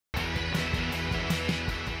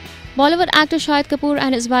Bollywood actor Shahid Kapoor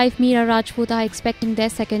and his wife Mira Rajput are expecting their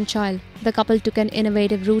second child. The couple took an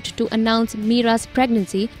innovative route to announce Mira's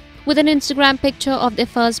pregnancy with an Instagram picture of their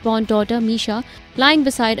firstborn daughter Misha lying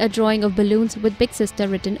beside a drawing of balloons with Big Sister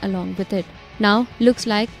written along with it. Now, looks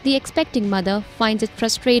like the expecting mother finds it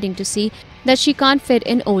frustrating to see that she can't fit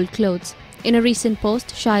in old clothes. In a recent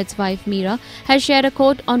post, Shahid's wife Mira has shared a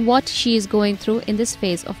quote on what she is going through in this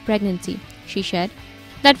phase of pregnancy. She shared,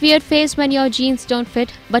 "That weird phase when your jeans don't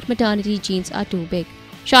fit but maternity jeans are too big."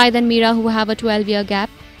 Shahid and Mira, who have a 12-year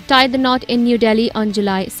gap, tied the knot in New Delhi on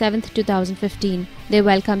July 7, 2015. They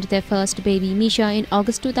welcomed their first baby Misha in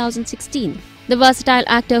August 2016. The versatile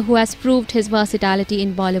actor, who has proved his versatility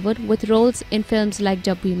in Bollywood with roles in films like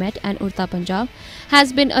Jab We Met and Urta Punjab,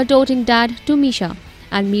 has been a doting dad to Misha.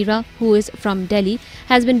 And Mira, who is from Delhi,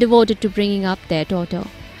 has been devoted to bringing up their daughter.